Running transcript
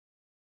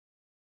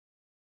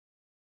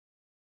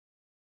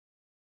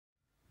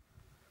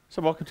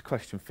So welcome to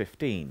question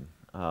 15.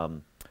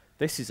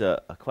 This is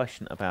a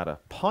question about a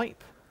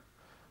pipe.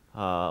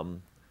 So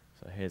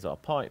here's our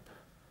pipe,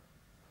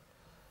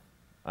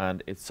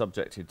 and it's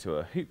subjected to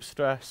a hoop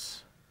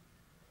stress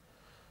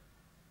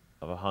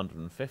of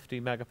 150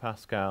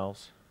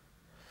 megapascals,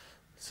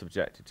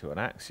 subjected to an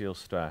axial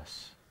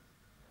stress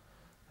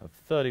of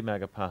 30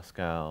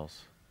 megapascals,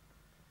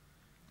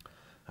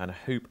 and a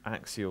hoop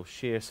axial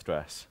shear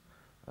stress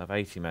of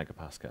 80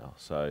 megapascals.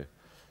 So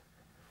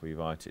if we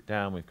write it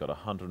down, we've got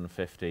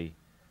 150,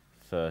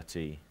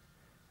 30,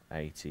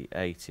 80,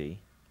 80.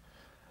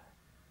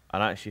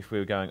 And actually, if we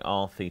were going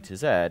r theta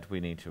z,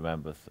 we need to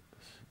remember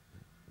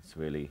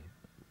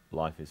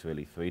life is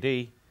really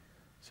 3D.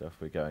 So if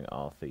we're going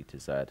r theta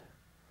z,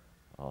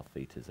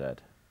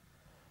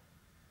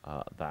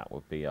 that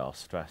would be our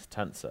stress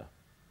tensor.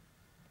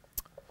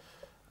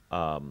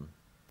 The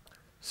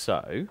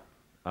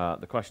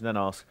question then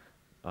asks,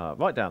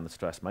 write down the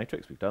stress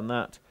matrix. We've done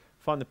that.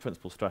 Find the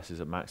principal stresses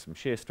at maximum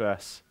shear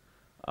stress,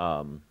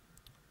 and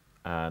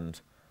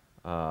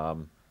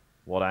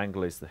what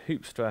angle is the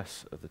hoop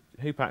stress of the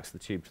hoop axis of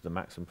the tube to the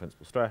maximum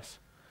principal stress,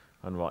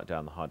 and write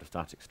down the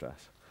hydrostatic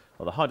stress.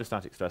 Well, the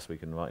hydrostatic stress we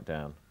can write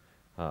down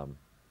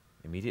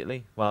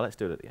immediately. Well, let's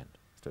do it at the end.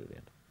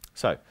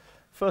 So,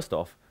 first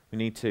off, we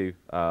need to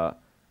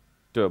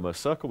do a Mohr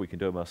circle. We can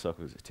do a Mohr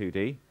circle because it's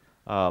 2D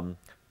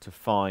to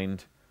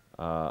find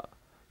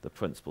the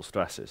principal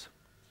stresses.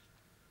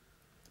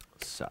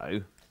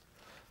 So,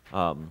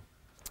 if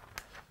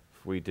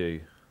we do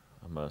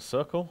a Mohr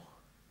circle,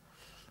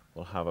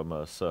 we'll have a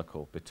Mohr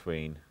circle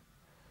between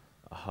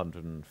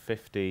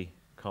 150,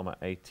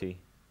 80,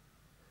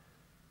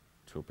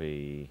 which will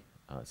be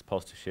it's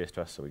positive shear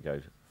stress, so we go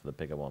for the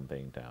bigger one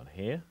being down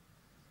here,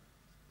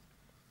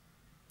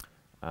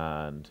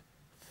 and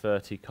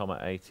 30,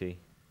 80,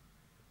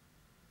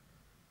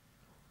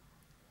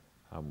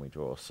 and we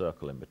draw a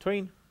circle in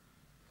between.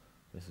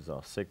 This is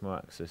our sigma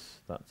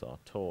axis, that's our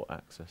Tor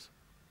axis.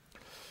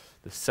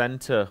 The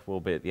centre will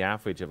be at the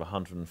average of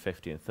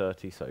 150 and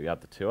 30, so you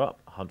add the two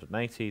up,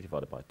 180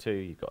 divided by 2,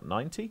 you've got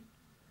 90.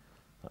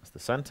 That's the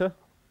centre.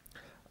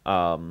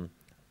 And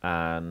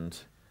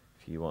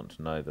if you want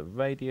to know the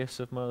radius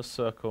of Mohr's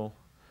circle,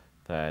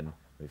 then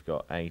we've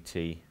got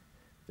 80,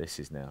 this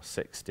is now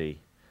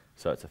 60,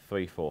 so it's a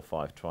 3, 4,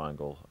 5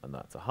 triangle, and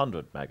that's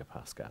 100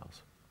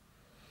 megapascals.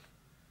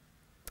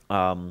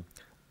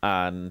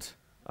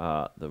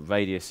 The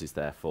radius is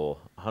therefore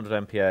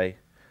 100 MPa,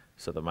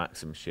 so the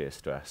maximum shear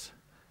stress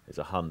is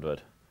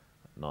 100,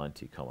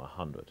 90,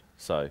 100.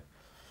 So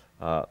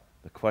the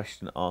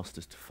question asked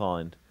us to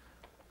find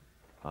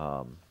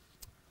the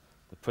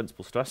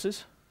principal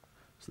stresses.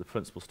 So the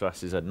principal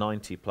stresses are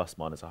 90 plus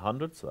minus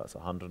 100, so that's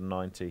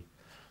 190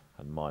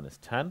 and minus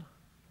 10.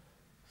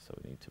 So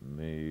we need to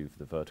move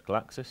the vertical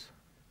axis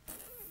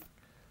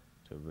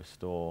to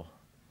restore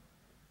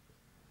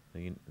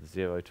the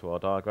 0 to our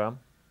diagram.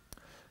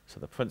 So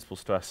the principal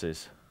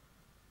stresses,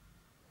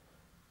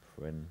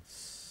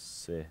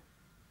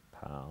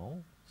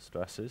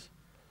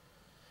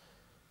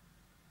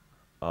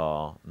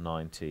 are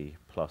 90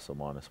 plus or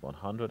minus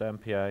 100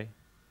 MPa.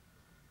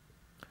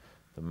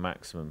 The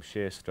maximum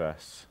shear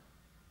stress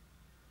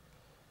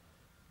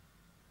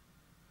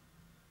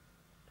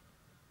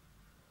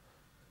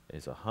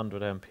is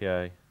 100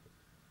 MPa,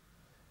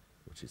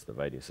 which is the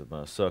radius of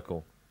Mohr's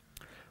circle.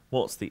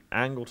 What's the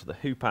angle to the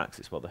hoop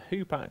axis? Well, the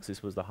hoop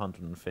axis was the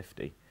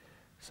 150.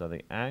 So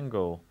the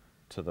angle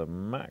to the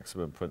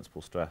maximum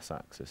principal stress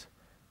axis,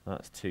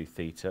 that's 2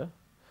 theta.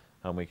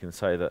 And we can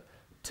say that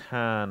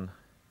tan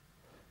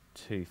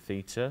 2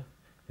 theta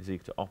is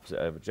equal to opposite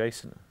over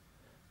adjacent,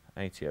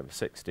 80 over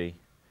 60,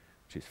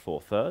 which is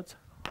 4/3.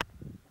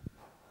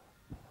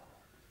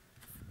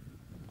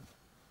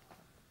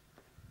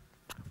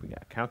 If we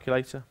get a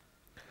calculator,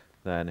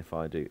 then if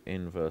I do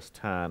inverse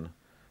tan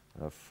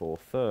of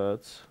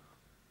 4/3,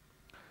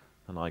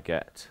 then I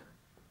get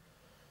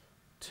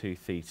 2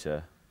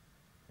 theta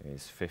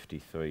is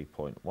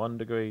 53.1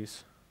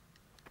 degrees,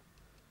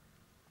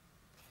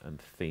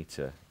 and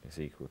theta is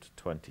equal to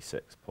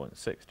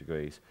 26.6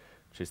 degrees,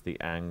 which is the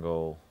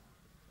angle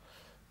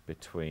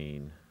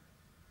between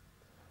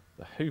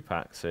the hoop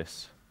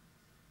axis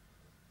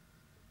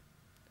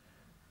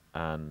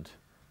and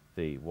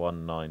the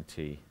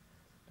 190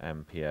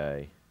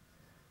 MPa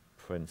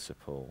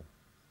principal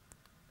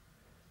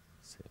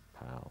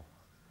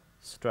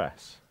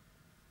stress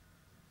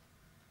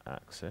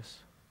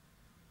axis.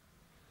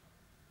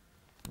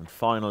 And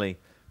finally,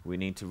 we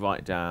need to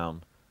write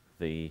down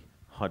the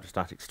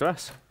hydrostatic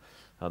stress,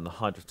 and the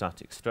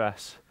hydrostatic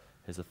stress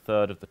is a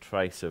third of the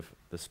trace of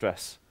the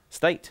stress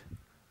state,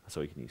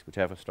 so we can use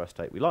whichever stress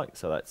state we like.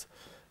 So that's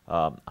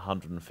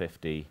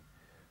 150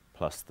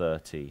 plus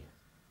 30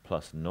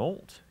 plus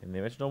 0 in the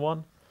original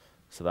one,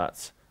 so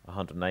that's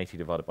 180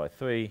 divided by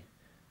 3,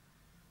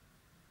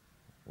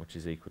 which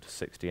is equal to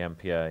 60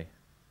 MPa.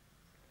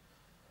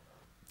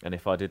 And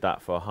if I did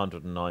that for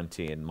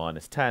 190 and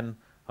minus 10,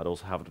 I'd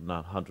also have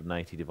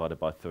 180 divided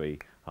by 3,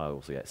 I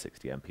also get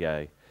 60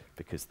 MPa,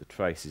 because the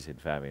trace is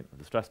invariant of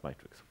the stress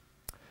matrix.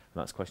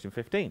 that's question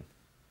 15.